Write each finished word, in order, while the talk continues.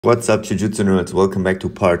What's up, Jiu Jitsu nerds? Welcome back to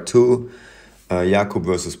part 2. Jakub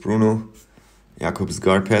versus Bruno. Jakub is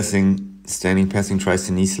guard passing, standing passing, tries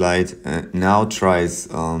the knee slide, now tries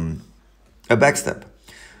a backstep.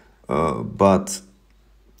 But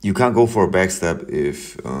you can't go for a backstep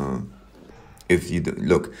if you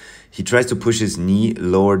look. He tries to push his knee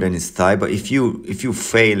lower than his thigh, but if you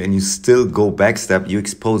fail and you still go backstep, you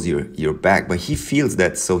expose your back. But he feels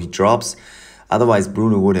that, so he drops. Otherwise,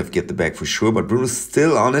 Bruno would have get the back for sure, but Bruno's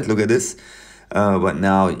still on it. Look at this. But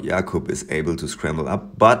now Jakub is able to scramble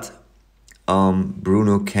up. But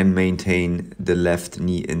Bruno can maintain the left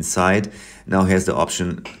knee inside. Now he has the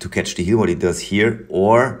option to catch the heel, what he does here,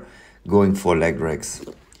 or going for leg racks.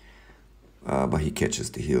 But he catches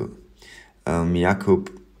the heel.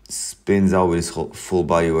 Jakub spins out with his full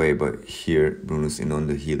body weight, but here Bruno's in on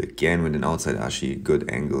the heel again with an outside ashi. Good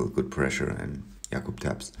angle, good pressure, and Jakub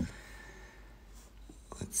taps.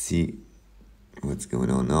 Let's see what's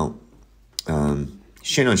going on now.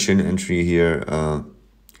 Shin on shin entry here.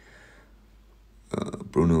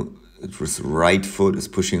 Bruno's right foot is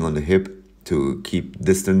pushing on the hip to keep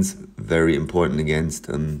distance. Very important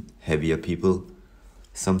against heavier people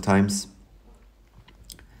sometimes.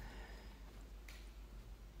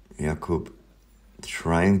 Jakub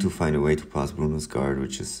trying to find a way to pass Bruno's guard,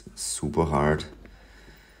 which is super hard.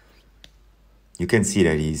 You can see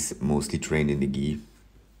that he's mostly trained in the gi.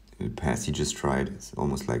 The pass he just tried, it's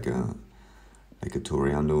almost like a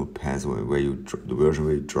Toreando pass where you the version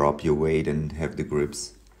where you drop your weight and have the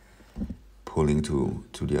grips pulling to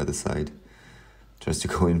the other side. Tries to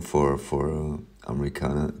go in for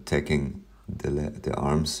Americana, attacking the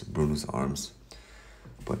arms, Bruno's arms,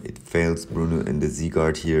 but it fails. Bruno in the Z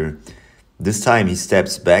guard here. This time he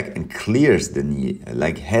steps back and clears the knee,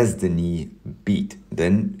 like has the knee beat.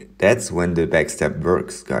 Then that's when the backstep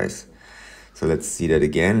works, guys. So let's see that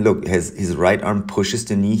again. Look, his right arm pushes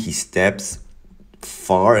the knee. He steps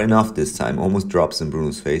far enough this time. Almost drops in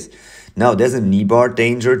Bruno's face. Now there's a knee bar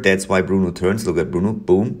danger. That's why Bruno turns. Look at Bruno.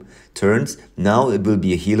 Boom. Turns. Now it will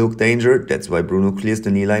be a heel hook danger. That's why Bruno clears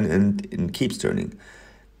the knee line and keeps turning.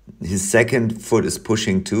 His second foot is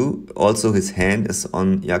pushing too. Also his hand is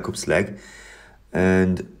on Jakub's leg.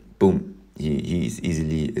 And boom. He's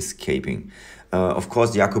easily escaping. Of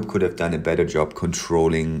course, Jakub could have done a better job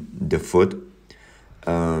controlling the foot.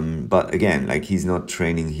 But again, like he's not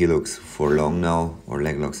training heel hooks for long now, or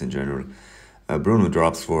leg locks in general. Bruno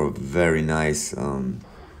drops for a very nice,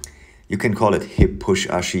 you can call it hip push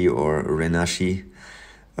ashi or renashi.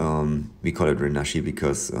 We call it renashi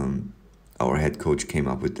because our head coach came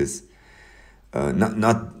up with this.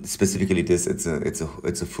 Not specifically this. It's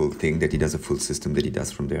a full thing that he does, a full system that he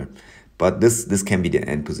does from there. But this can be the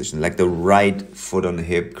end position. Like the right foot on the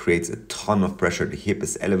hip creates a ton of pressure. The hip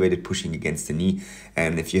is elevated, pushing against the knee.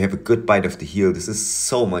 And if you have a good bite of the heel, this is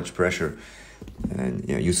so much pressure. And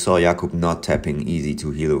yeah, you saw Jakub not tapping easy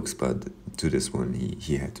to heel hooks, but to this one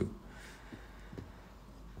he had to.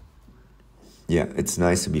 Yeah, it's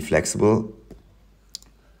nice to be flexible.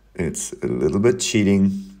 It's a little bit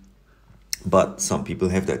cheating, but some people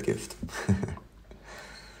have that gift.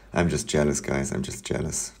 I'm just jealous, guys. I'm just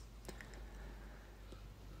jealous.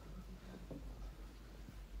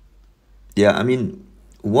 Yeah, I mean,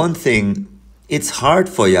 one thing, it's hard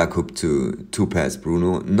for Jakub to pass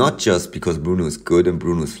Bruno, not just because Bruno is good and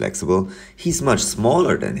Bruno is flexible. He's much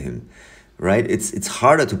smaller than him, right? It's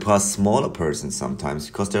harder to pass smaller persons sometimes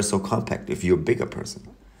because they're so compact if you're a bigger person.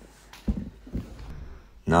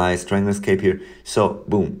 Nice triangle escape here. So,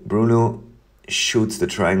 boom, Bruno shoots the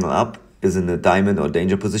triangle up, is in a diamond or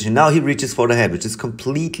danger position. Now he reaches for the head, which is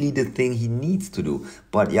completely the thing he needs to do.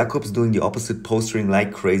 But Jakub's doing the opposite, posturing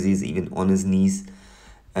like crazy, he's even on his knees.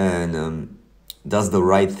 And does the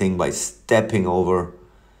right thing by stepping over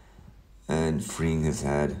and freeing his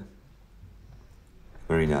head.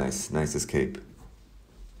 Very nice, nice escape.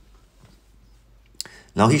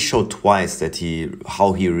 Now he showed twice that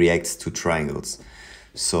how he reacts to triangles.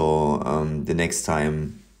 So the next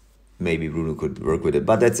time, maybe Bruno could work with it,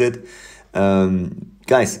 but that's it.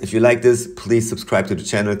 Guys, if you like this, please subscribe to the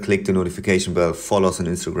channel, click the notification bell, follow us on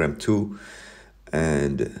Instagram too,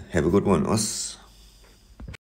 and have a good one. Us.